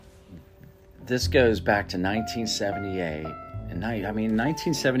this goes back to 1978. And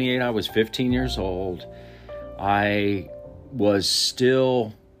 1978, I was 15 years old. I was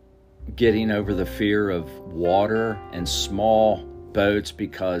still getting over the fear of water and small boats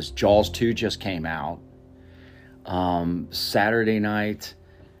because Jaws 2 just came out. Saturday Night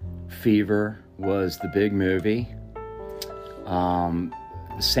Fever was the big movie. The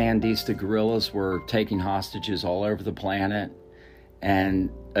Sandista guerrillas were taking hostages all over the planet. And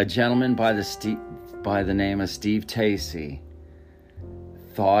a gentleman by the name of Steve Tacy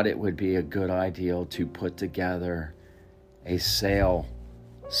thought it would be a good idea to put together a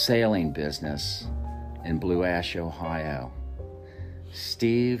sailing business in Blue Ash, Ohio.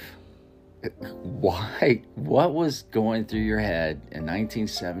 Steve, what was going through your head in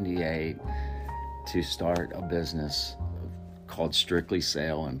 1978 to start a business called Strictly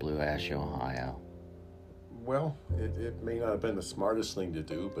Sail in Blue Ash, Ohio? Well, it may not have been the smartest thing to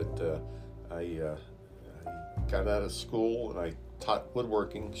do, but I got out of school and I taught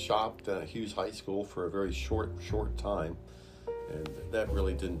woodworking, shopped at Hughes High School for a very short time, and that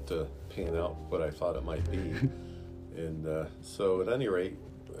really didn't pan out what I thought it might be. And so at any rate,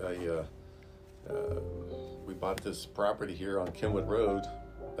 we bought this property here on Kenwood Road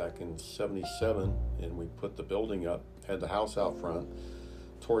back in '77, and we put the building up, had the house out front,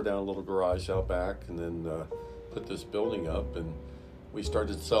 tore down a little garage out back, and then put this building up, and we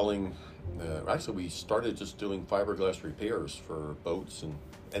started selling. Actually, we started just doing fiberglass repairs for boats and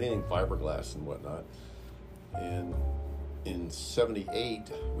anything fiberglass and whatnot. And in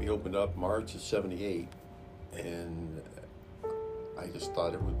 '78, we opened up March of '78, and I just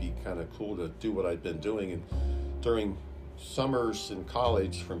thought it would be kind of cool to do what I'd been doing. And during summers in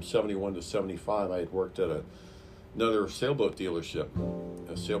college from '71 to '75, I had worked at another sailboat dealership,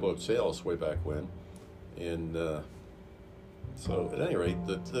 Sailboat Sales, way back when. And so at any rate,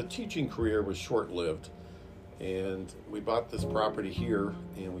 the teaching career was short-lived, and we bought this property here,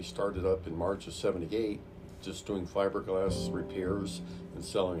 and we started up in March of '78, just doing fiberglass repairs and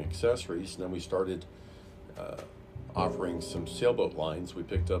selling accessories. And then we started offering some sailboat lines. We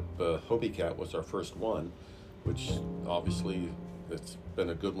picked up Hobie Cat was our first one, which obviously it's been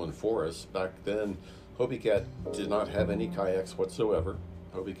a good one for us. Back then, Hobie Cat did not have any kayaks whatsoever.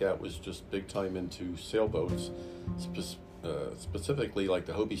 Hobie Cat was just big time into sailboats, specifically like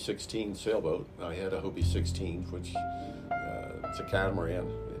the Hobie 16 sailboat. I had a Hobie 16, which it's a catamaran.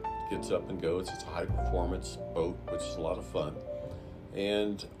 It gets up and goes. It's a high performance boat, which is a lot of fun.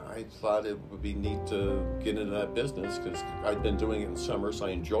 And I thought it would be neat to get into that business because I'd been doing it in summers. I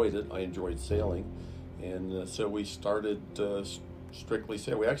enjoyed it. I enjoyed sailing. And so we started Strictly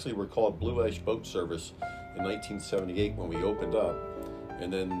Sail. We actually were called Blue Ash Boat Service in 1978 when we opened up.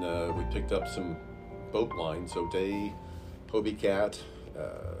 And then we picked up some boat lines, O'Day, Hobie Cat,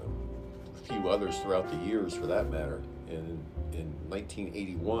 a few others throughout the years for that matter. And in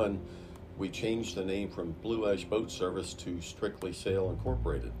 1981, we changed the name from Blue Ash Boat Service to Strictly Sail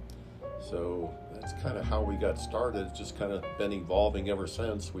Incorporated. So that's kind of how we got started. It's just kind of been evolving ever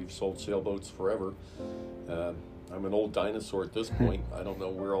since. We've sold sailboats forever. I'm an old dinosaur at this point. I don't know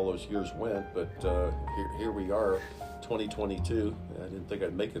where all those years went, but here we are, 2022. I didn't think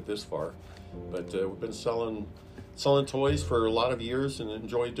I'd make it this far, but we've been selling toys for a lot of years and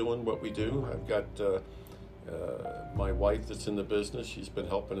enjoy doing what we do. I've got my wife that's in the business. She's been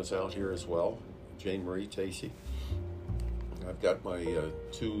helping us out here as well, Jane Marie Tacy. I've got my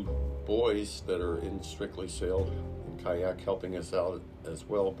two boys that are in Strictly Sail and Kayak helping us out as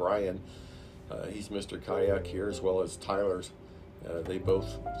well. Brian, he's Mr. Kayak here, as well as Tyler. They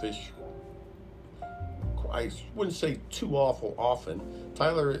both fish, I wouldn't say too awful often.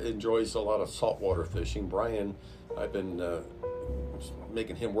 Tyler enjoys a lot of saltwater fishing. Brian, I've been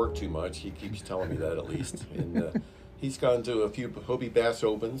making him work too much. He keeps telling me that, at least. And he's gone to a few Hobie Bass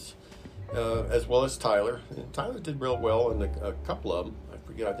Opens, as well as Tyler. And Tyler did real well in a couple of them. I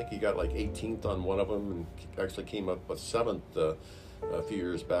forget, I think he got like 18th on one of them and actually came up with 7th a few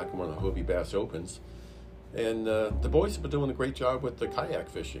years back in one of the Hobie Bass Opens. And the boys have been doing a great job with the kayak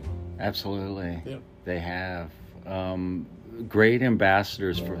fishing. Absolutely. Yeah. They have. Great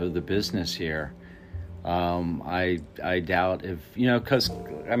ambassadors for the business here. I doubt if, because,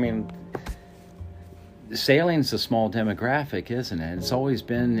 sailing's a small demographic, isn't it? It's always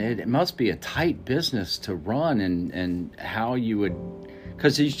been, it must be a tight business to run, and how you would,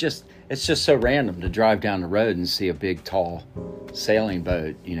 because it's just so random to drive down the road and see a big, tall sailing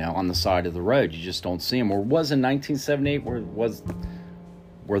boat, on the side of the road. You just don't see them. Or was in 1978,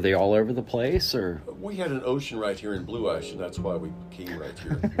 were they all over the place, or? We had an ocean right here in Blue Ash, and that's why we came right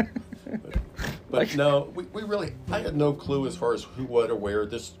here. But no, we really, I had no clue as far as who, what, or where.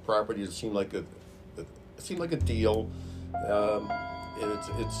 This property seemed like a deal. And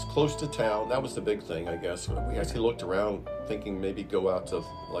it's close to town. That was the big thing, I guess. We actually looked around thinking maybe go out to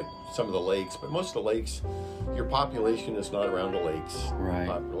like some of the lakes, but most of the lakes, your population is not around the lakes. Right.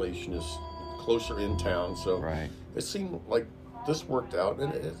 Your population is closer in town. So right. It seemed like this worked out,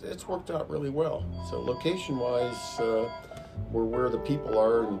 and it's worked out really well. So location-wise, we're where the people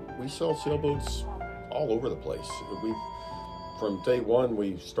are, and we sell sailboats all over the place. From day one,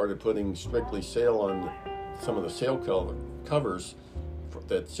 we started putting Strictly Sail on some of the sail covers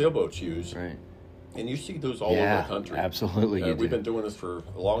that sailboats use. Right. And you see those all over the country. Absolutely, we've been doing this for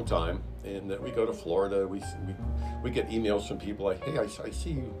a long time, and we go to Florida. We get emails from people like, "Hey, I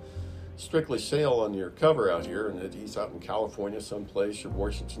see you Strictly Sail on your cover out here," and he's out in California someplace or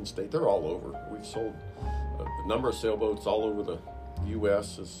Washington State. They're all over. We've sold a number of sailboats all over the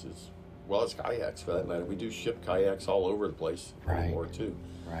U.S. as well as kayaks for that matter. We do ship kayaks all over the place anymore too.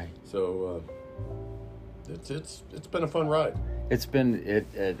 Right. So it's been a fun ride. It's been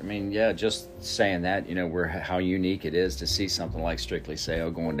I mean, yeah, just saying that, how unique it is to see something like Strictly Sail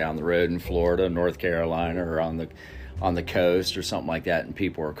going down the road in Florida, North Carolina, or on the coast or something like that, and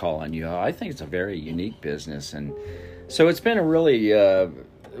people are calling you. I think it's a very unique business, and so it's been a really.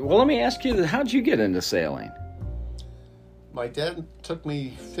 Well, let me ask you, how'd you get into sailing? My dad took me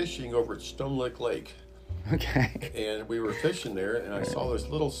fishing over at Stone Lick Lake. Okay. And we were fishing there, and I saw this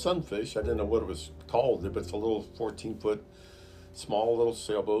little sunfish. I didn't know what it was called, but it's a little 14-foot, small little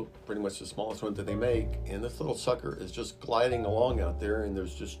sailboat, pretty much the smallest one that they make. And this little sucker is just gliding along out there, and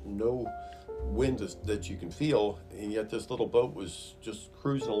there's just no wind that you can feel. And yet this little boat was just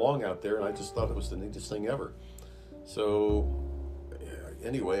cruising along out there, and I just thought it was the neatest thing ever. So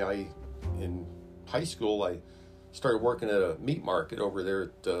anyway, in high school, I started working at a meat market over there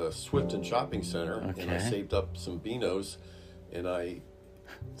at Swifton Shopping Center, and I saved up some beanos, and I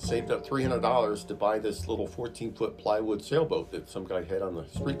saved up $300 to buy this little 14-foot plywood sailboat that some guy had on the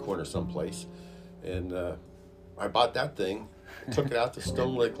street corner someplace, and I bought that thing, took it out to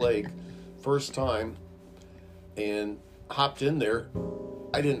Stone Lick Lake, first time, and hopped in there.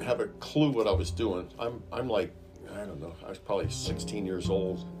 I didn't have a clue what I was doing. I'm like, I don't know, I was probably 16 years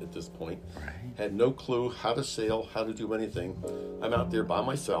old at this point. Right. Had no clue how to sail, how to do anything. I'm out there by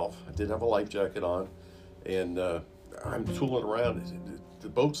myself. I didn't have a life jacket on, and I'm tooling around. The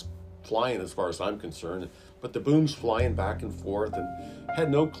boat's flying as far as I'm concerned, but the boom's flying back and forth, and had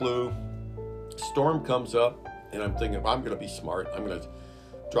no clue. Storm comes up, and I'm thinking, I'm going to be smart. I'm going to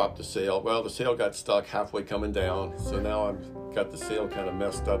drop the sail. Well, the sail got stuck halfway coming down, so now I've got the sail kind of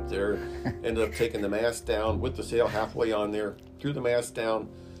messed up there. Ended up taking the mast down with the sail halfway on there, threw the mast down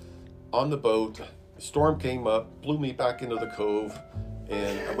on the boat. The storm came up, blew me back into the cove,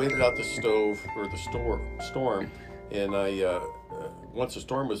 and I waited out the storm, and I once the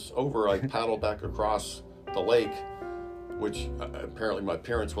storm was over, I paddled back across the lake, which apparently my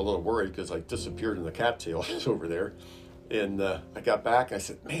parents were a little worried because I disappeared in the cattails over there. And I got back, I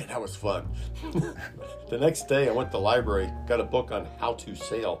said, man, that was fun. The next day, I went to the library, got a book on how to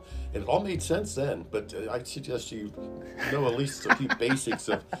sail. And it all made sense then, but I suggest you know at least a few basics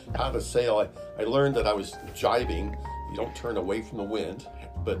of how to sail. I learned that I was jibing. You don't turn away from the wind.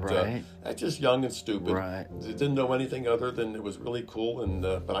 But right. I'm just young and stupid. Right. Didn't know anything other than it was really cool. And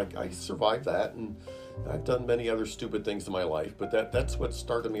but I survived that. And I've done many other stupid things in my life. But that's what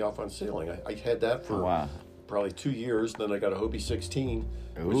started me off on sailing. I had that for probably 2 years. Then I got a Hobie 16,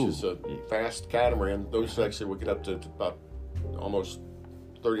 which is a fast catamaran. Those actually will get up to about almost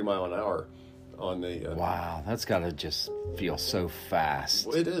 30 mile an hour on the... wow, that's got to just feel so fast.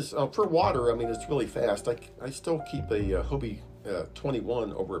 Well, it is. For water, I mean, it's really fast. I still keep a Hobie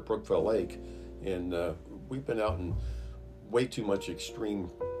 21 over at Brookville Lake, and we've been out in way too much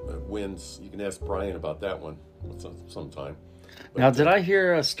extreme winds. You can ask Brian about that one sometime. But, now, did I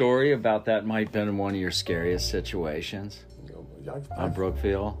hear a story about that might have been one of your scariest situations on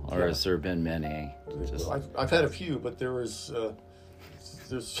Brookville, or has there been many? I've had a few, but there's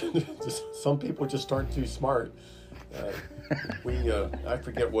some people just aren't too smart. I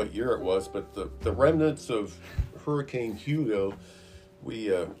forget what year it was, but the remnants of Hurricane Hugo, we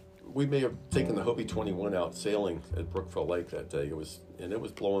may have taken the Hobie 21 out sailing at Brookville Lake that day. It was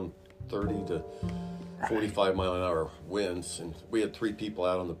blowing 30 to 45 mile an hour winds, and we had 3 people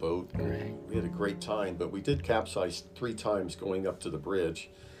out on the boat. And we had a great time, but we did capsize 3 times going up to the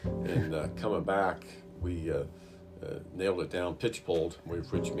bridge, and coming back, we nailed it down, pitch poled,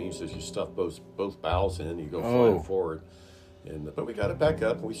 which means that you stuff both bows in, you go flying forward. But we got it back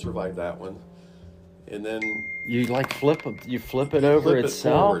up, and we survived that one. And then you flip it over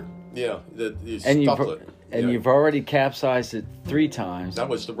itself. Yeah, you And stuff it. and Yeah. you've already capsized it 3 times. That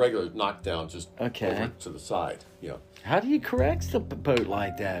was the regular knockdown, just Okay. over to the side. Yeah. How do you correct the boat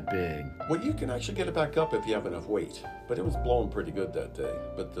like that big? Well, you can actually get it back up if you have enough weight, but it was blowing pretty good that day.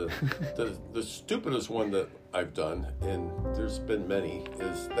 But the stupidest one that I've done, and there's been many,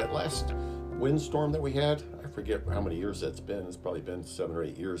 is that last windstorm that we had. I forget how many years that's been. It's probably been 7 or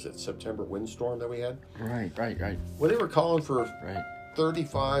 8 years. That September windstorm that we had. Right. Well, they were calling for Right.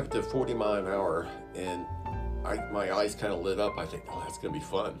 35 to 40 mile an hour, and my eyes kind of lit up. I think, oh, that's going to be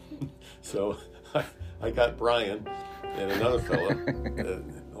fun. So I got Brian and another fella,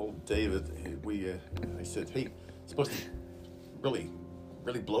 old David. I said, hey, it's supposed to really,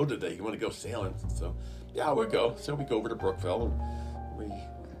 really blow today. You want to go sailing? So, yeah, we'll go. So we go over to Brookville, and we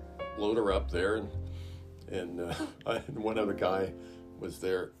load her up there, and one other guy was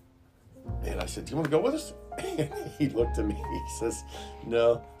there. And I said, do you want to go with us? And he looked at me. He says,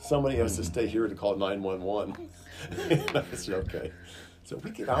 no, somebody has to stay here to call 911. And I said, okay. So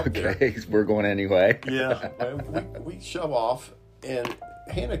we get out there. Okay, we're going anyway. Yeah. We shove off. And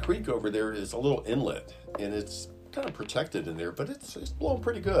Hannah Creek over there is a little inlet. And it's kind of protected in there. But it's blowing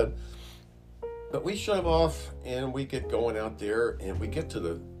pretty good. But we shove off and we get going out there. And we get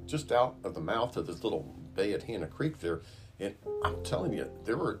to just out of the mouth of this little bay at Hannah Creek there. And I'm telling you,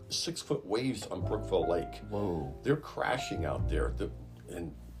 there were 6-foot waves on Brookville Lake. Whoa. They're crashing out there.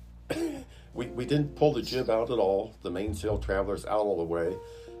 And we didn't pull the jib out at all. The mainsail traveler's out all the way.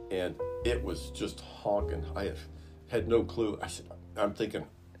 And it was just honking. I had no clue. I'm thinking,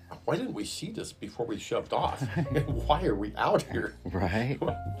 why didn't we see this before we shoved off? Why are we out here? Right.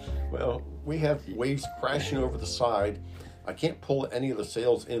 Well, we have waves crashing over the side. I can't pull any of the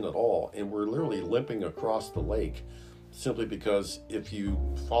sails in at all. And we're literally limping across the lake. Simply because if you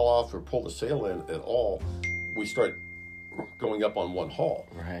fall off or pull the sail in at all, we start going up on one hull.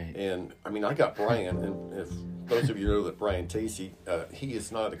 Right. And I mean, I got Brian, and if those of you know that Brian Tacy, he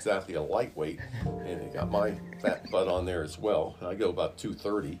is not exactly a lightweight, and he got my fat butt on there as well. I go about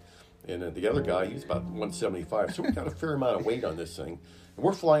 230, and then the other guy, he's about 175. So we got a fair amount of weight on this thing. And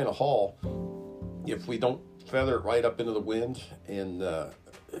we're flying a hull. If we don't feather it right up into the wind, and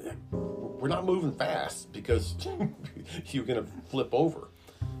we're not moving fast because you're going to flip over.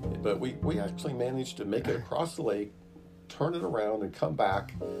 But we actually managed to make it across the lake, turn it around, and come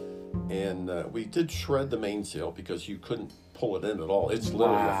back. And we did shred the mainsail because you couldn't pull it in at all. It's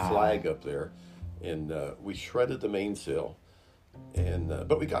literally a flag up there. And we shredded the mainsail. And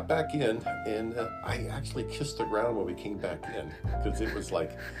but we got back in, and I actually kissed the ground when we came back in because it was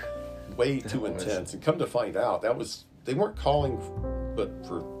like way too intense. And come to find out, they weren't calling but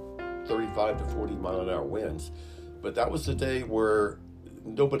for 35 to 40 mile an hour winds. But that was the day where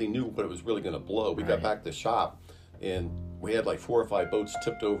nobody knew what it was really going to blow. We got back to the shop, and we had like 4 or 5 boats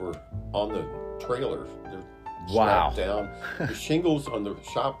tipped over on the trailer. They're strapped down. The shingles on the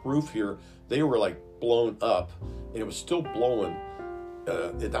shop roof here, they were like blown up, and it was still blowing.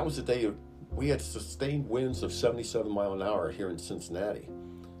 That was the day we had sustained winds of 77 mile an hour here in Cincinnati.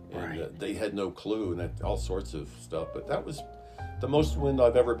 And they had no clue, and all sorts of stuff. But that was the most wind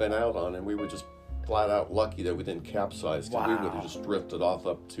I've ever been out on, and we were just flat out lucky that we didn't capsize. We would have just drifted off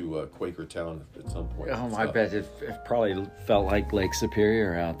up to Quakertown at some point. Oh, I bet it probably felt like Lake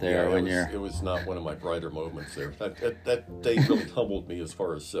Superior out there when it was not one of my brighter moments there. That day really humbled me as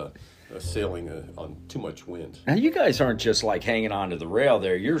far as sailing on too much wind. Now, you guys aren't just like hanging onto the rail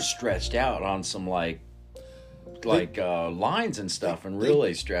there. You're stretched out on some lines and stuff, and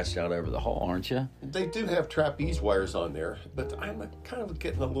really stretched out over the hull, aren't you? They do have trapeze wires on there, but I'm kind of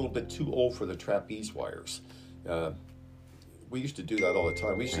getting a little bit too old for the trapeze wires. We used to do that all the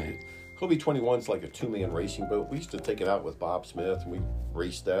time. Hobie 21's like a 2-man racing boat. We used to take it out with Bob Smith, and we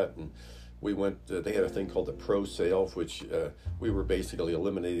raced that, and we went, they had a thing called the Pro Sail, which we were basically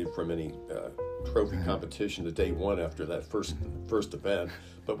eliminated from any trophy competition the day one after that first event,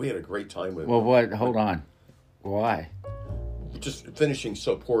 but we had a great time with it. Well, hold on. Why? Just finishing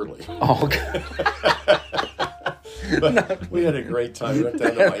so poorly. Oh, okay. But we had a great time. We went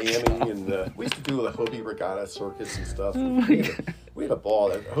down to Miami, and we used to do the Hobie Regatta circuits and stuff. We had a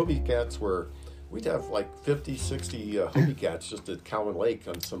ball. Hobie Cats we'd have like 50, 60 Hobie Cats just at Cowan Lake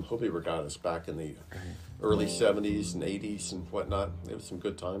on some Hobie Regattas back in the early 70s and 80s and whatnot. There was some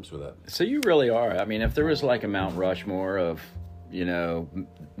good times with that. So you really are. I mean, if there was like a Mount Rushmore of,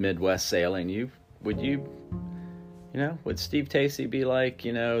 Midwest sailing, would Steve Tacy be like,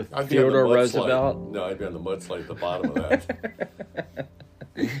 Theodore Roosevelt? No, I'd be on the mudslide at the bottom of that.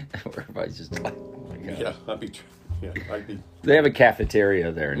 Everybody's just like, oh my God. Yeah, I'd be. They have a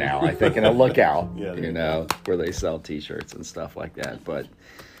cafeteria there now, I think, and a lookout, Yeah, where they sell T-shirts and stuff like that. But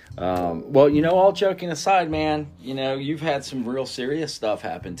Well, all joking aside, man, you've had some real serious stuff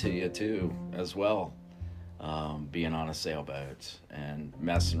happen to you too, as well. Being on a sailboat and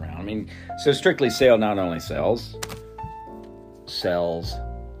messing around. I mean, so Strictly Sail not only sells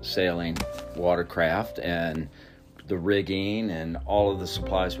sailing watercraft and the rigging and all of the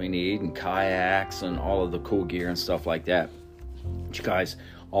supplies we need and kayaks and all of the cool gear and stuff like that. But you guys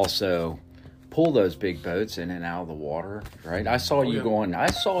also pull those big boats in and out of the water, right? I saw you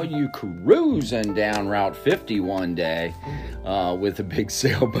cruising down Route 50 one day with a big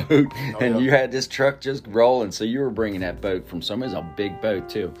sailboat, and you had this truck just rolling, so you were bringing that boat from somewhere. It's a big boat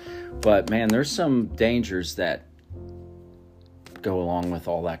too. But man, there's some dangers that go along with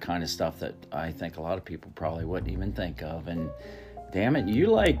all that kind of stuff that I think a lot of people probably wouldn't even think of. And damn it,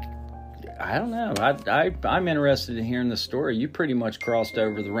 I don't know. I'm interested in hearing the story. You pretty much crossed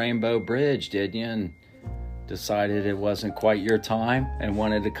over the Rainbow Bridge, did you? And decided it wasn't quite your time and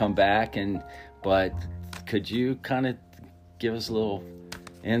wanted to come back. But could you kind of give us a little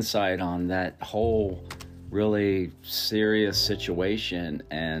insight on that whole really serious situation?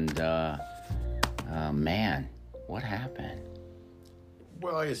 And man, what happened?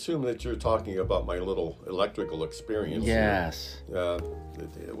 Well, I assume that you're talking about my little electrical experience. Yes.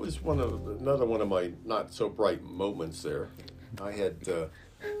 It was another one of my not so bright moments there.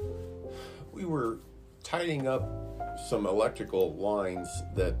 We were tidying up some electrical lines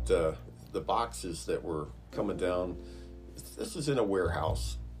that the boxes that were coming down. This is in a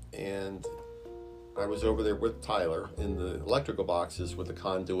warehouse, and I was over there with Tyler, and the electrical boxes with the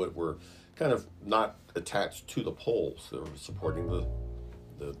conduit were kind of not attached to the poles. They were supporting the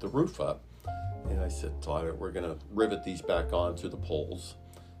roof up. And I said, Tyler, we're going to rivet these back onto the poles.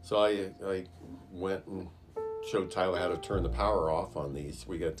 So I went and showed Tyler how to turn the power off on these.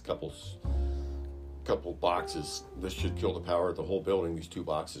 We got a couple boxes. This should kill the power of the whole building, these two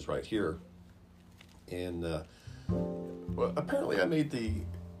boxes right here. And well, apparently I made the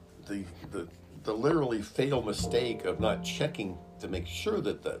literally fatal mistake of not checking to make sure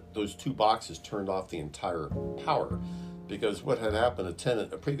that those two boxes turned off the entire power. Because what had happened,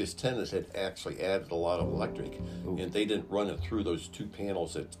 a previous tenant had actually added a lot of electric, and they didn't run it through those two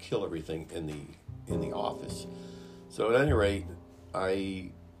panels that kill everything in the office. So at any rate,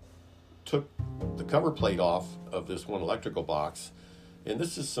 I took the cover plate off of this one electrical box, and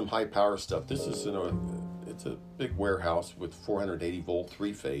this is some high power stuff. This is it's a big warehouse with 480 volt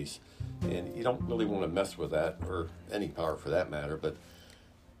 3-phase, and you don't really want to mess with that, or any power for that matter. But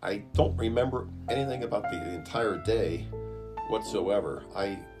I don't remember anything about the entire day whatsoever.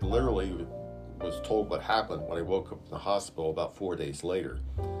 I literally was told what happened when I woke up in the hospital about 4 days later.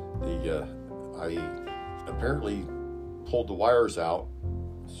 I apparently pulled the wires out,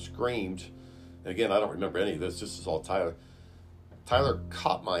 screamed. And again, I don't remember any of this. This is all Tyler. Tyler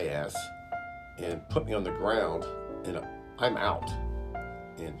caught my ass and put me on the ground, and I'm out.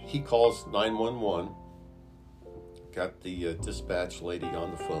 And he calls 911. Got the dispatch lady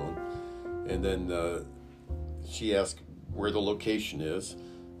on the phone, and then she asked where the location is,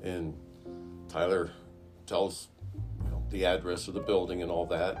 and Tyler tells the address of the building and all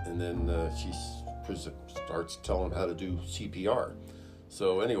that, and then she starts telling him how to do CPR.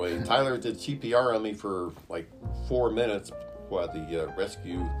 So anyway, Tyler did CPR on me for like 4 minutes while the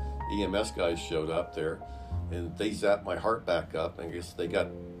rescue EMS guys showed up there, and they zapped my heart back up. I guess they got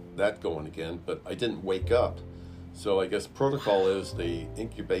that going again, but I didn't wake up. So I guess protocol is they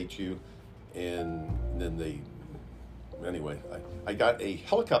incubate you, and then anyway, I got a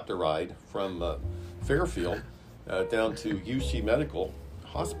helicopter ride from Fairfield down to UC Medical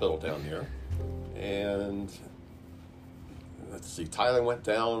Hospital down here. And let's see, Tyler went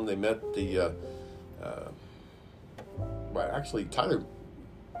down, they met Tyler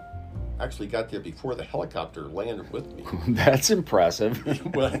actually got there before the helicopter landed with me. That's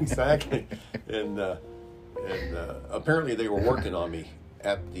impressive. Well, exactly. And apparently they were working on me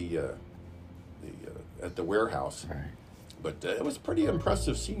at the warehouse. Right. But it was a pretty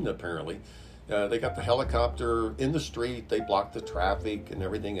impressive scene, apparently. They got the helicopter in the street, they blocked the traffic and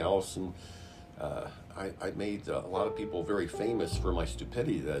everything else, and I made a lot of people very famous for my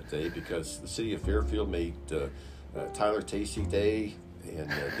stupidity that day, because the city of Fairfield made Tyler Tacy Day, and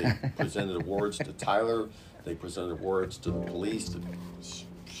they presented awards to Tyler, they presented awards to the police that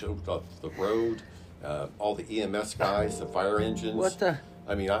showed up the road. All the EMS guys, the fire engines. What the?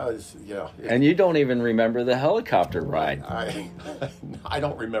 I mean, I was, yeah. And you don't even remember the helicopter ride. I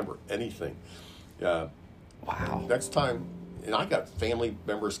don't remember anything. Wow. Next time, and I got family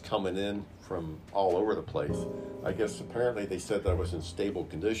members coming in from all over the place. I guess apparently they said that I was in stable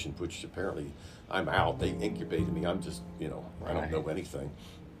condition, which apparently I'm out. They incubated me. I'm just, I don't know anything.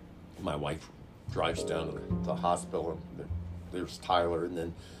 my wife drives down to the hospital, and there's Tyler, and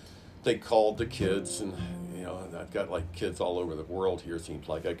then they called the kids, and and I've got like kids all over the world here. It seems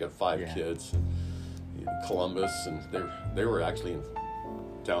like I got 5 kids in Columbus, and they were actually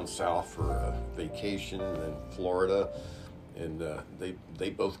down south for a vacation in Florida, and they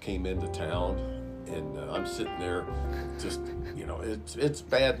both came into town, and I'm sitting there, just it's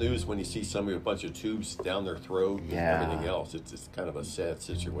bad news when you see somebody with a bunch of tubes down their throat and everything else. It's kind of a sad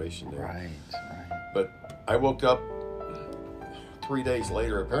situation there. Right. But I woke up 3 days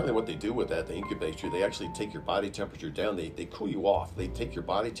later. Apparently what they do with that, they incubate you, they actually take your body temperature down. They cool you off. They take your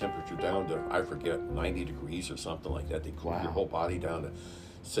body temperature down to, I forget, 90 degrees or something like that. They cool your whole body down to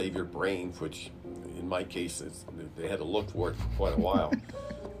save your brain, which in my case, they had to look for it for quite a while.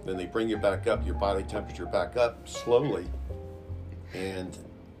 Then they bring you back up, your body temperature back up slowly. And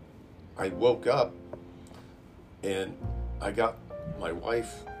I woke up, and I got my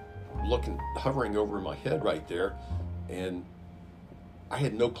wife hovering over my head right there, and I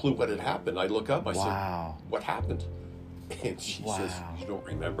had no clue what had happened. I look up, I said, "What happened?" And she says, "You don't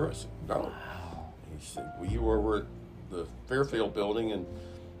remember?" I said, "No." And he said, "Well, you were over at the Fairfield building,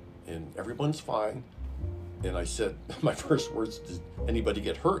 and everyone's fine." And I said, my first words, "Did anybody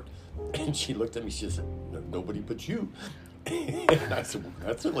get hurt?" And she looked at me, she said, "Nobody but you." And I said, "Well,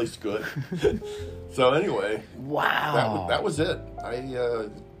 that's at least good." So anyway, that was it. I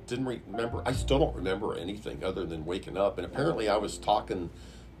didn't remember. I still don't remember anything other than waking up. And apparently I was talking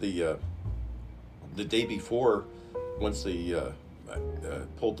the day before, once they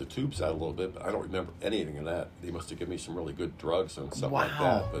pulled the tubes out a little bit, but I don't remember anything of that. They must have given me some really good drugs and something like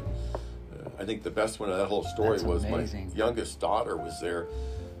that. But I think the best one of that whole story was amazing. My youngest daughter was there,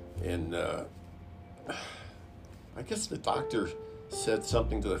 and I guess the doctor said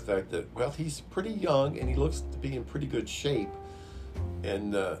something to the fact that, well, he's pretty young and he looks to be in pretty good shape.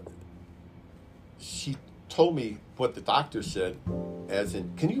 And she told me what the doctor said, as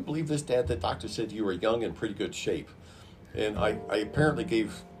in, "Can you believe this, Dad? The doctor said you were young and pretty good shape." And I apparently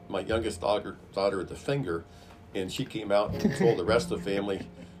gave my youngest daughter the finger, and she came out and told the rest of the family,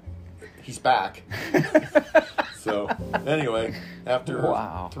 "He's back." So anyway,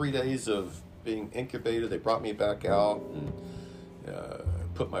 after 3 days of being incubated, they brought me back out and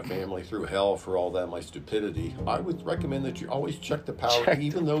put my family through hell for all that, my stupidity. I would recommend that you always check the power,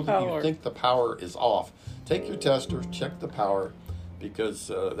 even though you think the power is off. Take your tester, check the power, because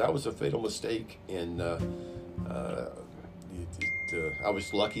that was a fatal mistake. And I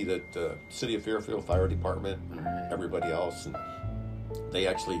was lucky that City of Fairfield Fire Department and everybody else, and they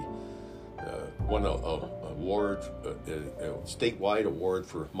actually won a award, a statewide award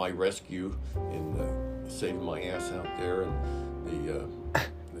for my rescue in saving my ass out there. And the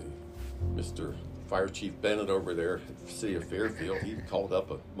Mr. Fire Chief Bennett over there at the City of Fairfield, he called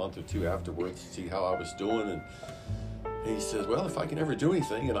up a month or two afterwards to see how I was doing, and he says, "Well, if I can ever do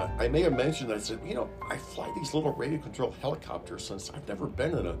anything," and I may have mentioned, I said, "I fly these little radio-controlled helicopters since I've never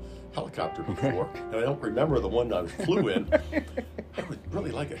been in a helicopter before, and I don't remember the one I flew in. I would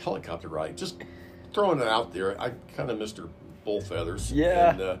really like a helicopter ride." Just throwing it out there. I'm kind of Mr. Bullfeathers.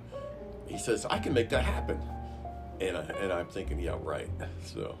 Yeah. And he says, "I can make that happen." And I'm thinking, yeah, right.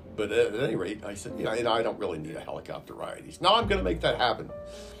 So, but at any rate, I said, I don't really need a helicopter ride. He said, "No, I'm going to make that happen."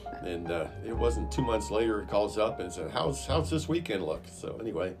 And it wasn't 2 months later, he calls up and said, how's this weekend look? So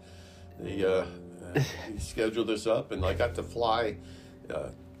anyway, he scheduled this up, and I got to fly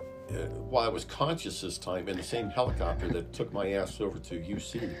while I was conscious this time in the same helicopter that took my ass over to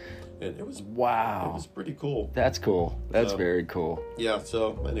UC. And it was, it was pretty cool. That's cool. That's very cool. Yeah.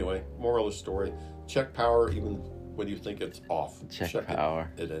 So anyway, moral of the story, check power even when you think it's off. Check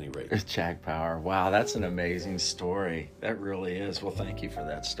power. At any rate. Check power. Wow, that's an amazing story. That really is. Well, thank you for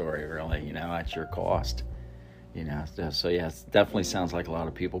that story, really, at your cost. So yeah, it definitely sounds like a lot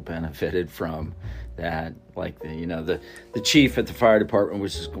of people benefited from that. Like the chief at the fire department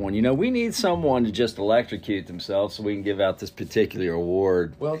was just going, we need someone to just electrocute themselves so we can give out this particular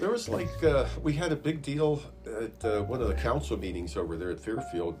award. Well, there was we had a big deal at one of the council meetings over there at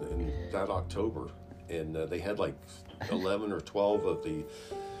Fairfield in that October. And they had 11 or 12 of the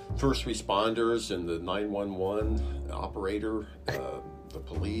first responders and the 911 operator, the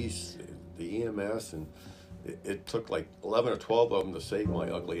police, the EMS, and it took 11 or 12 of them to save my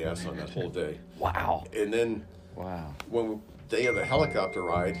ugly ass on that whole day. Wow. And then when day of the helicopter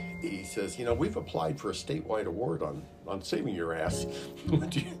ride, he says, "We've applied for a statewide award on saving your ass.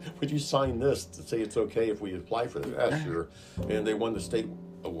 Would you sign this to say it's okay if we apply for that?" "Sure." And they won the state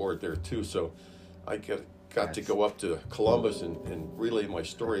award there too. So I got to go up to Columbus and relay my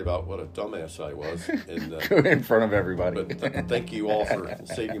story about what a dumbass I was. And, in front of everybody. But thank you all for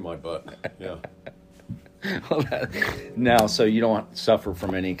saving my butt. Yeah. Well, now, so you don't suffer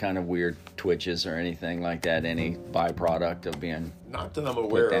from any kind of weird twitches or anything like that, any byproduct of being Not that I'm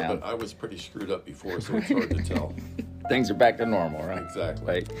aware of, but I was pretty screwed up before, so it's hard to tell. Things are back to normal, right? Exactly.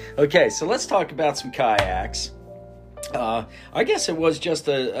 Right. Okay, so let's talk about some kayaks. I guess it was just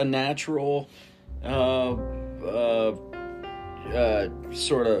a natural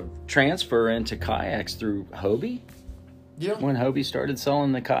sort of transfer into kayaks through Hobie. Yeah. When Hobie started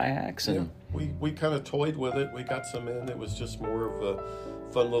selling the kayaks. And yeah. We kind of toyed with it. We got some in. It was just more of a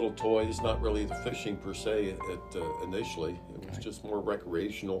fun little toys, not really the fishing per se initially. It was just more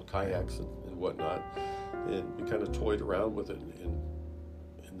recreational kayaks and whatnot. And we kind of toyed around with it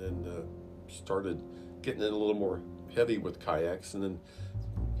and then started getting in a little more heavy with kayaks, and then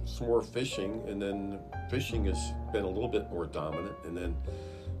some more fishing, and then fishing has been a little bit more dominant. And then,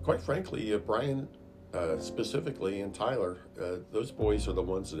 quite frankly, Brian specifically and Tyler, those boys are the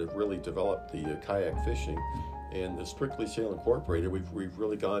ones that have really developed the kayak fishing. And the Strictly Sail Incorporated, we've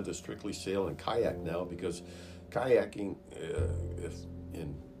really gone to Strictly Sail and Kayak now, because kayaking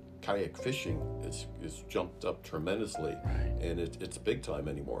in kayak fishing is jumped up tremendously, and it's big time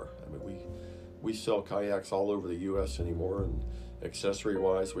anymore. I mean, we sell kayaks all over the U.S. anymore, and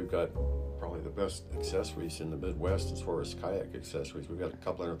accessory-wise, we've got probably the best accessories in the Midwest as far as kayak accessories. We've got a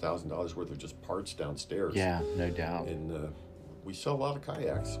couple $100,000 worth of just parts downstairs. Yeah, no doubt. And we sell a lot of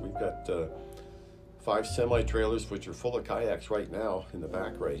kayaks. We've got 5 semi-trailers, which are full of kayaks right now in the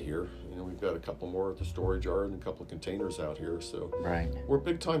back right here. You know, we've got a couple more at the storage yard and a couple of containers out here. So we're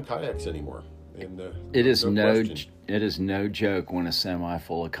big-time kayaks anymore. And it is no joke when a semi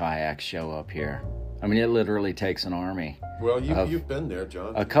full of kayaks show up here. I mean, it literally takes an army. Well, you've been there,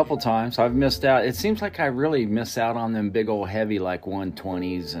 John. A couple times. I've missed out. It seems like I really miss out on them big old heavy, like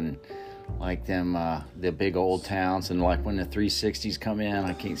 120s and like them, the big old towns. And like when the 360s come in,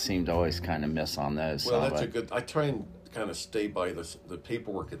 I can't seem to always kind of miss on those. Well, that's a good, I try and kind of stay by the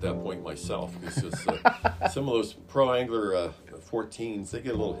paperwork at that point myself. It's just, some of those Pro Angler 14s, they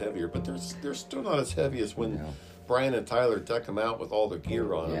get a little heavier, but they're still not as heavy as when Brian and Tyler deck them out with all the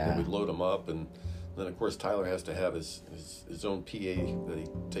gear on them, and we load them up. And then, of course, Tyler has to have his own PA that he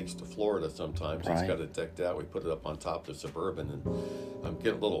takes to Florida sometimes. He's got it decked out. We put it up on top of the Suburban, and I'm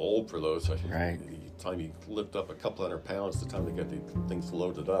getting a little old for those. The time you lift up a couple hundred pounds, the time to get the things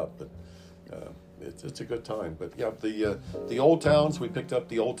loaded up. But it's a good time. But yeah, the Old Towns, we picked up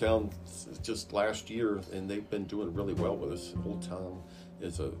the Old Town just last year, and they've been doing really well with us. Old Town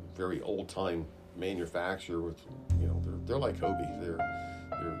is a very old time manufacturer with, they're like Hobie. They're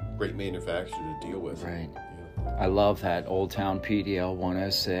a great manufacturer to deal with. Right. I love that Old Town PDL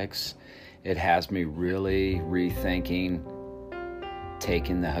 106. It has me really rethinking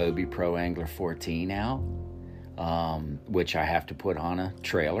taking the Hobie Pro Angler 14 out, which I have to put on a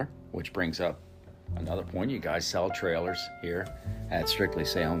trailer, which brings up another point. You guys sell trailers here at Strictly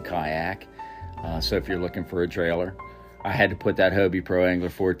Sail and Kayak. So if you're looking for a trailer, I had to put that Hobie Pro Angler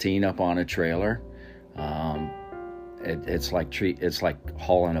 14 up on a trailer. It's like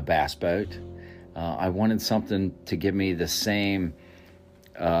hauling a bass boat. I wanted something to give me the same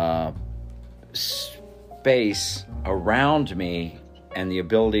space around me and the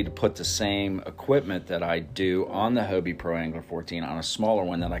ability to put the same equipment that I do on the Hobie Pro Angler 14 on a smaller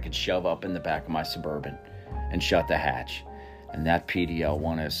one that I could shove up in the back of my Suburban and shut the hatch. And that PDL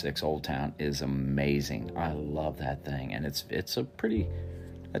 106 Old Town is amazing. I love that thing. And it's a pretty...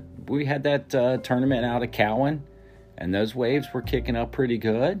 We had that tournament out of Cowan, and those waves were kicking up pretty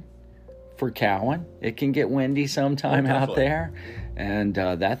good for Cowan. It can get windy sometime out there. And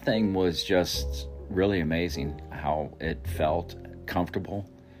that thing was just really amazing how it felt. Comfortable,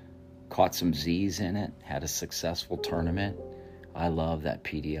 caught some Z's in it, had a successful tournament. I love that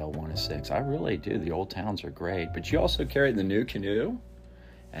PDL 106. I really do. The Old Towns are great. But you also carry the New Canoe,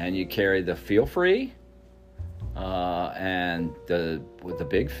 and you carry the Feel Free, and with the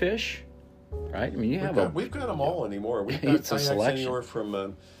Big Fish, right? I mean, we've got them all anymore. We've got kayaks anywhere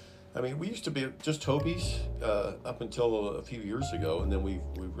from... we used to be just Hobies up until a few years ago, and then we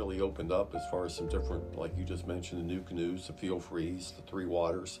really opened up as far as some different, like you just mentioned, the New Canoes, the Feel Frees, the Three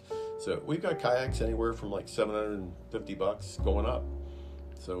Waters. So we've got kayaks anywhere from like $750 going up.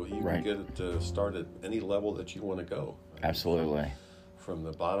 So you can get it to start at any level that you want to go. Absolutely. From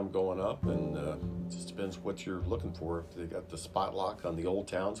the bottom going up, and it just depends what you're looking for. They got the spot lock on the Old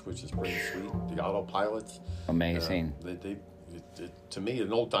Towns, which is pretty sweet. The autopilots. Amazing. To me,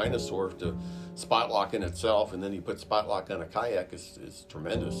 an old dinosaur to spot lock in itself, and then you put spot lock on a kayak is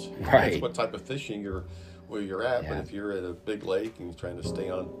tremendous. Right. That's what type of fishing you're where you're at. Yeah. But if you're at a big lake and you're trying to stay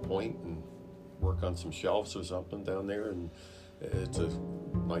on point and work on some shelves or something down there, and it's a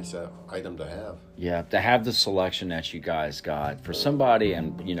nice item to have. Yeah, to have the selection that you guys got for somebody,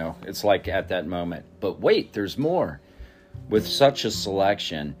 and it's like at that moment. But wait, there's more. With such a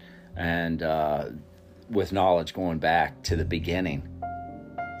selection, and with knowledge going back to the beginning,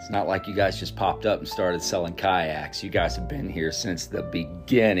 it's not like you guys just popped up and started selling kayaks. You guys have been here since the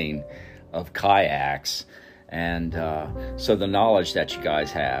beginning of kayaks, and so the knowledge that you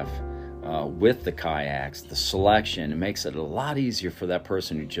guys have. With the kayaks, the selection, it makes it a lot easier for that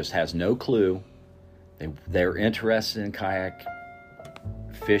person who just has no clue. They're interested in kayak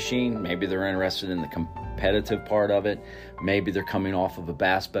fishing. Maybe they're interested in the competitive part of it. Maybe they're coming off of a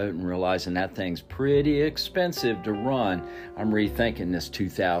bass boat and realizing that thing's pretty expensive to run. I'm rethinking this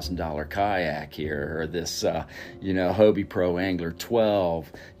 $2,000 kayak here, or this, Hobie Pro Angler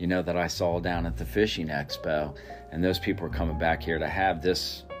 12, that I saw down at the fishing expo. And those people are coming back here to have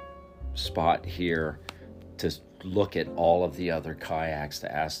this spot here to look at all of the other kayaks, to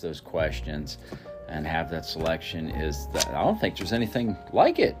ask those questions and have that selection. I don't think there's anything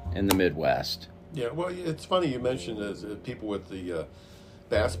like it in the Midwest. Yeah, well, it's funny you mentioned people with the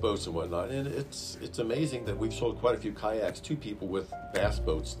bass boats and whatnot, and it's amazing that we've sold quite a few kayaks to people with bass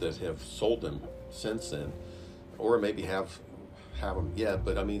boats that have sold them since then, or maybe have them yet.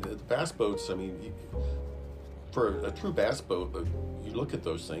 But I mean, the bass boats, for a true bass boat, you look at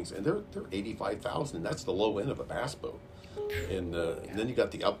those things, and they're $85,000. That's the low end of a bass boat. And then you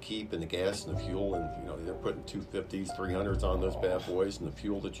got the upkeep and the gas and the fuel, and they're putting 250s, 300s on those bad boys, and the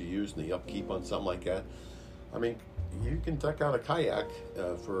fuel that you use and the upkeep on something like that. I mean, you can deck out a kayak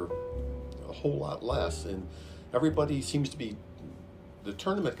for a whole lot less, and everybody seems to be. The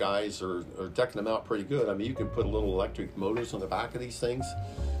tournament guys are decking them out pretty good. I mean, you can put a little electric motors on the back of these things.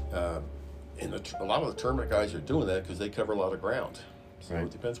 And a lot of the tournament guys are doing that because they cover a lot of ground. So It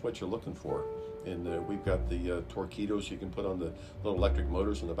depends what you're looking for. And we've got the torpedoes you can put on the little electric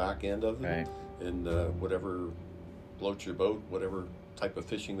motors on the back end of them. Right. And whatever floats your boat, whatever type of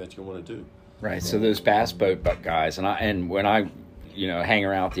fishing that you want to do. Right. So those bass boat guys, and when I hang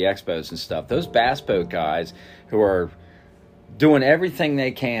around at the expos and stuff, those bass boat guys who are doing everything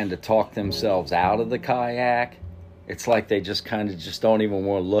they can to talk themselves out of the kayak, it's like they just kind of don't even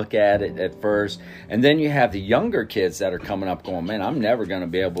want to look at it at first. And then you have the younger kids that are coming up going, man, I'm never going to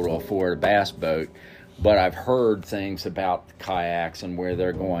be able to afford a bass boat, but I've heard things about the kayaks and where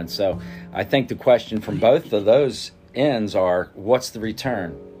they're going. So I think the question from both of those ends are, what's the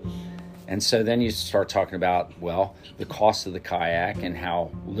return? And so then you start talking about, well, the cost of the kayak and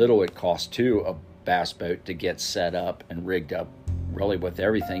how little it costs to a bass boat to get set up and rigged up really with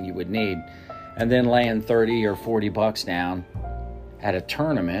everything you would need. And then laying 30 or 40 bucks down at a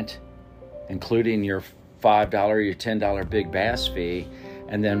tournament, including your $5 or your $10 big bass fee,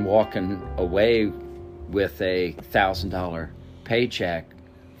 and then walking away with a $1,000 paycheck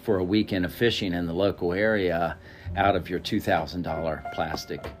for a weekend of fishing in the local area out of your $2,000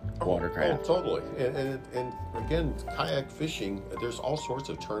 plastic watercraft. Oh, totally. And again, kayak fishing, there's all sorts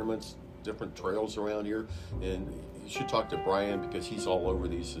of tournaments, different trails around here, and you should talk to Brian because he's all over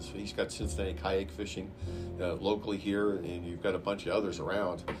these. He's got Cincinnati kayak fishing locally here, and you've got a bunch of others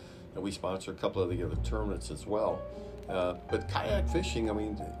around, and we sponsor a couple of the other tournaments as well. But kayak fishing, I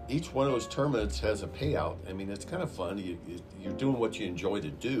mean, each one of those tournaments has a payout. I mean, it's kind of fun. You're doing what you enjoy to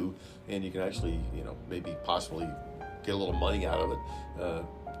do, and you can actually, maybe possibly get a little money out of it.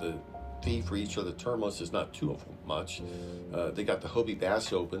 The fee for each of the tournaments is not too much. They got the Hobie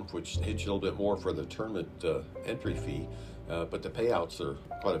Bass Open, which hits you a little bit more for the tournament entry fee, but the payouts are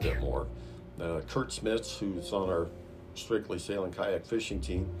quite a bit more. Kurt Smits, who's on our Strictly Sailing Kayak Fishing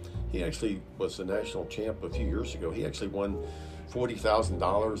team, he actually was the national champ a few years ago. He actually won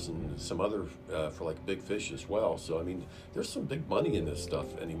 $40,000 and some other for like big fish as well. So I mean, there's some big money in this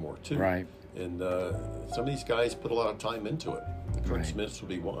stuff anymore too. Right. And some of these guys put a lot of time into it. Kurt Smits would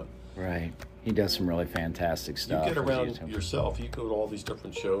be one. Right. He does some really fantastic stuff. You get around yourself. You go to all these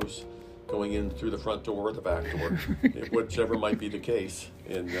different shows, going in through the front door or the back door, whichever might be the case.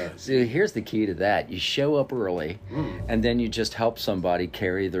 And see, here's the key to that. You show up early, and then you just help somebody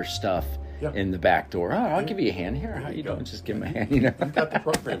carry their stuff in the back door. Oh, I'll give you a hand here. How you doing? Just give them a hand. You got the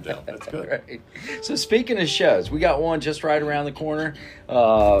program down. That's good. Right. So speaking of shows, we got one just right around the corner.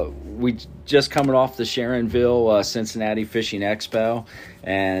 We just coming off the Sharonville Cincinnati Fishing Expo,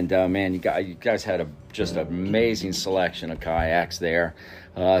 and man, you guys had just an amazing selection of kayaks there.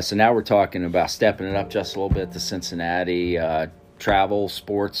 So now we're talking about stepping it up just a little bit. The Cincinnati Travel,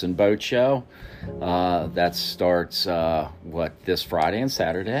 Sports, and Boat Show. That starts, this Friday and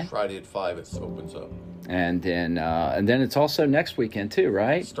Saturday? Friday at 5 it opens up. And then it's also next weekend too,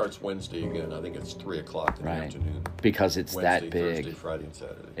 right? It starts Wednesday again. I think it's 3 o'clock in the afternoon. Because it's Wednesday, that big. Thursday, Friday, and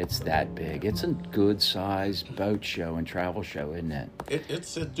Saturday. It's that big. It's a good-sized boat show and travel show, isn't it?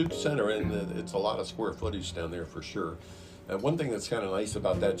 It's at Duke Center, and it's a lot of square footage down there for sure. One thing that's kind of nice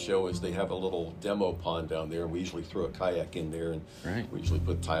about that show is they have a little demo pond down there, and we usually throw a kayak in there, and we usually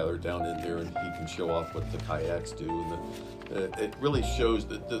put Tyler down in there, and he can show off what the kayaks do. And it really shows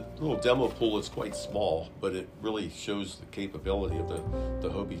that the little demo pool is quite small, but it really shows the capability of the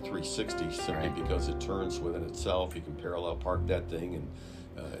Hobie 360 simply because it turns within itself. You can parallel park that thing, and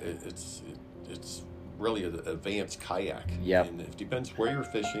it's really an advanced kayak. Yep. And it depends where you're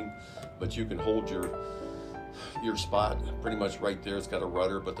fishing, but you can hold your spot pretty much right there. It's got a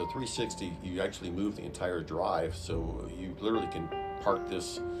rudder, but the 360 you actually move the entire drive, so you literally can park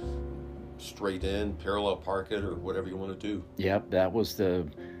this straight in, parallel park it, or whatever you want to do. Yep, that was the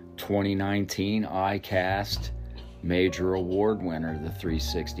 2019 iCast major award winner, the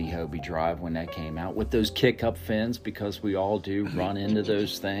 360 Hobie Drive, when that came out with those kick-up fins, because we all do run into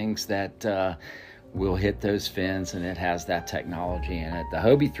those things that will hit those fins, and it has that technology in it. The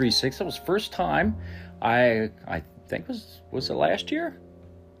Hobie 360 was first time. I think was it last year?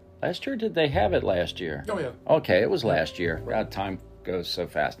 Last year? Did they have it last year? Oh, yeah. Okay, it was last year. God, time goes so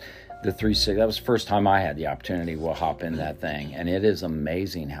fast. The 360, that was the first time I had the opportunity to hop in that thing, and it is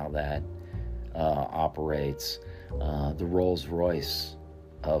amazing how that operates. The Rolls Royce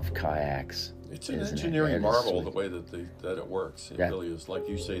of kayaks. It's an engineering marvel the way that it works. It really is. Like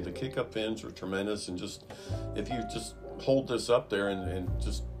you say, the kick-up fins are tremendous, and just if you just hold this up there and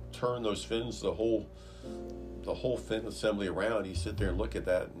just turn those fins, the whole fin assembly around, you sit there and look at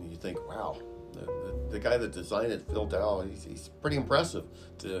that and you think, wow, the guy that designed it, Phil Dow, he's pretty impressive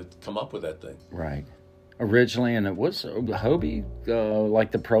to come up with that thing. Right. Originally, and it was Hobie,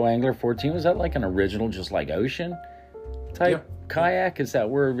 like the Pro Angler 14, was that like an original, just like ocean type kayak? Is that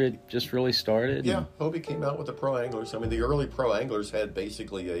where it just really started? Yeah, Hobie came out with the Pro Anglers. I mean, the early Pro Anglers had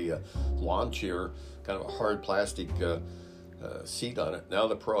basically a lawn chair, kind of a hard plastic seat on it. Now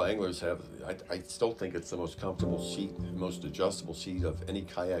the Pro Anglers have, I still think it's the most comfortable seat, most adjustable seat of any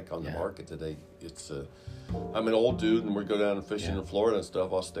kayak on the market today. It's I'm an old dude, and we go down and fishing in Florida and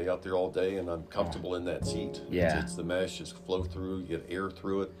stuff. I'll stay out there all day, and I'm comfortable in that seat. Yeah. It's the mesh, just flow through, you get air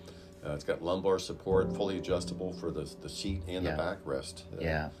through it. It's got lumbar support, fully adjustable for the seat and the backrest.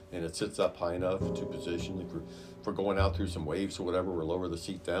 And it sits up high enough to position. If we're going out through some waves or whatever, we'll lower the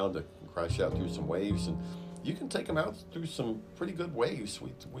seat down to crash out through some waves. And you can take them out through some pretty good waves.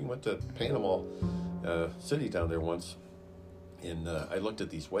 We went to Panama City down there once, and I looked at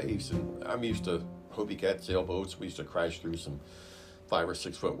these waves, and I'm used to Hobie Cat sailboats. We used to crash through some 5 or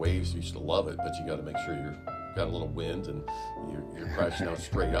 6 foot waves. We used to love it, but you got to make sure you're got a little wind and you're crashing out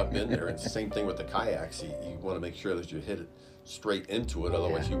straight up in there. And it's the same thing with the kayaks. You want to make sure that you hit it straight into it,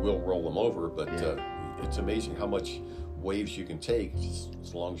 otherwise you will roll them over. But it's amazing how much waves you can take. Just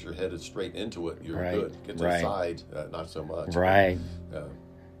as long as you're headed straight into it, you're good. Get to the side, not so much. Right.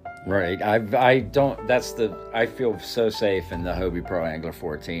 Right. I feel so safe in the Hobie Pro Angler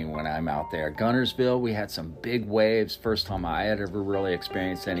 14 when I'm out there. Gunnersville, we had some big waves. First time I had ever really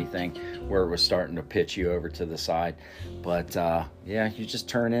experienced anything where it was starting to pitch you over to the side. But you just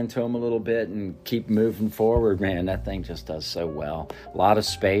turn into them a little bit and keep moving forward, man. That thing just does so well. A lot of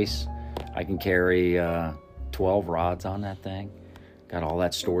space. I can carry 12 rods on that thing. Got all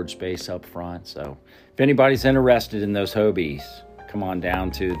that storage space up front. So if anybody's interested in those Hobies, come on down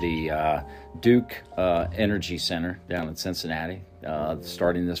to the Duke Energy Center down in Cincinnati,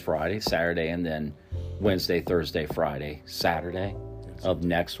 starting this Friday, Saturday, and then Wednesday, Thursday, Friday, Saturday of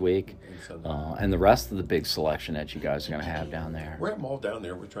next week, and the rest of the big selection that you guys are going to have down there. We're at them all down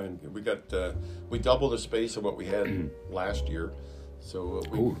there. We double the space of what we had last year. So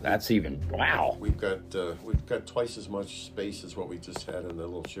that's even wow. We've got twice as much space as what we just had in the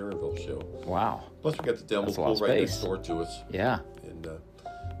little Sharonville show. Wow. Plus we got the demo pool right next door to us. Yeah. And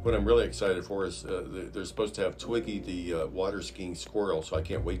what I'm really excited for is they're supposed to have Twiggy the water skiing squirrel, so I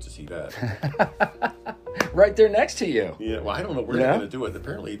can't wait to see that. Right there next to you. Yeah. Well, I don't know where they're going to do it.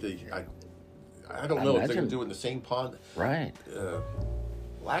 Apparently, I don't know if they're going to do it in the same pond. Right.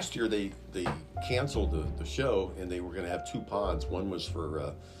 Last year they canceled the show, and they were going to have 2 ponds. One was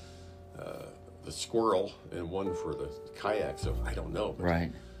for the squirrel and one for the kayak. So I don't know.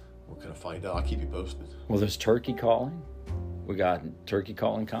 Right. We're going to find out. I'll keep you posted. Well, there's turkey calling. We got turkey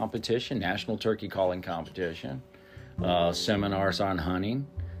calling competition, national turkey calling competition, seminars on hunting,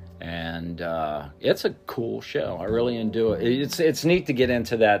 and it's a cool show. I really enjoy it. It's neat to get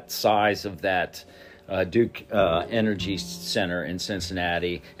into that size of that Duke Energy Center in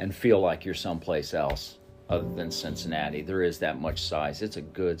Cincinnati and feel like you're someplace else other than Cincinnati. There is that much size. It's a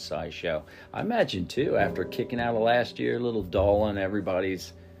good size show. I imagine too, after kicking out of last year, a little dull on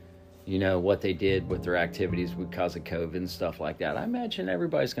everybody's, what they did with their activities because of COVID and stuff like that. I imagine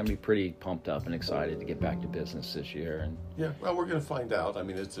everybody's going to be pretty pumped up and excited to get back to business this year. And yeah, well, we're going to find out. I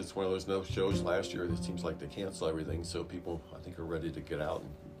mean, it's one of those no shows last year. It seems like they cancel everything, so people, I think, are ready to get out and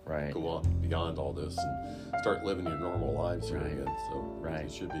go on beyond all this and start living your normal lives here again. So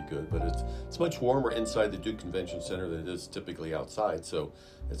it should be good. But it's much warmer inside the Duke Convention Center than it is typically outside, so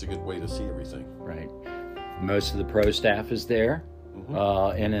it's a good way to see everything. Right. Most of the pro staff is there.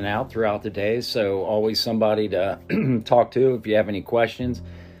 In and out throughout the day, so always somebody to talk to if you have any questions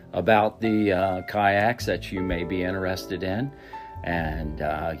about the kayaks that you may be interested in. And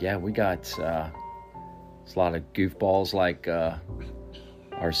we got a lot of goofballs like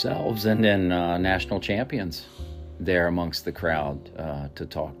ourselves, and then national champions there amongst the crowd to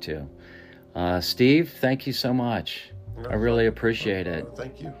talk to. Steve, thank you so much. I really appreciate it.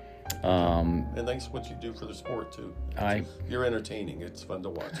 Thank you. And thanks for what you do for the sport too. You're entertaining. It's fun to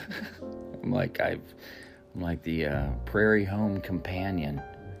watch. I'm like the prairie home companion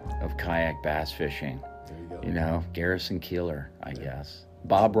of kayak bass fishing. There you go. Garrison Keeler, I guess.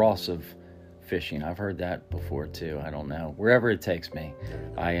 Bob Ross of fishing. I've heard that before too. I don't know. Wherever it takes me,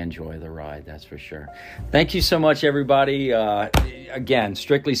 I enjoy the ride. That's for sure. Thank you so much, everybody. Again,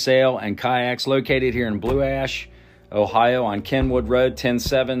 Strictly Sail and Kayaks, located here in Blue Ash, Ohio, on Kenwood Road,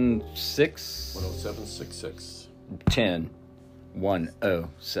 10766. 10766.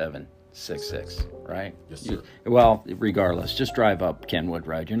 10766, right? Yes, sir. Well, regardless, just drive up Kenwood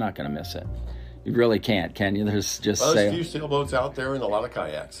Road. You're not going to miss it. You really can't, can you? There's just there's a few sailboats out there and a lot of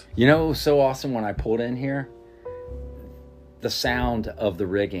kayaks. It was so awesome when I pulled in here? The sound of the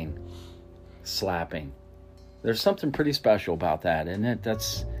rigging slapping. There's something pretty special about that, isn't it?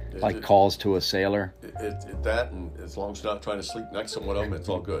 That's like calls to a sailor. That, and as long as you're not trying to sleep next to one of them, it's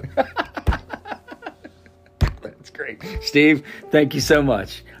all good. That's great. Steve, thank you so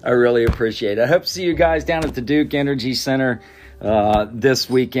much. I really appreciate it. I hope to see you guys down at the Duke Energy Center this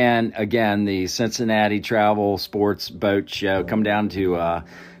weekend. Again, the Cincinnati Travel Sports Boat Show. Come down to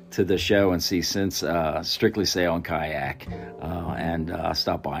the show and see Strictly Sail and Kayak and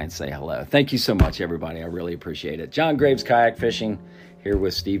stop by and say hello. Thank you so much, everybody. I really appreciate it. John Graves Kayak Fishing here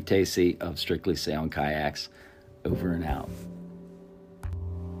with Steve Tacy of Strictly Sail and Kayaks. Over and out.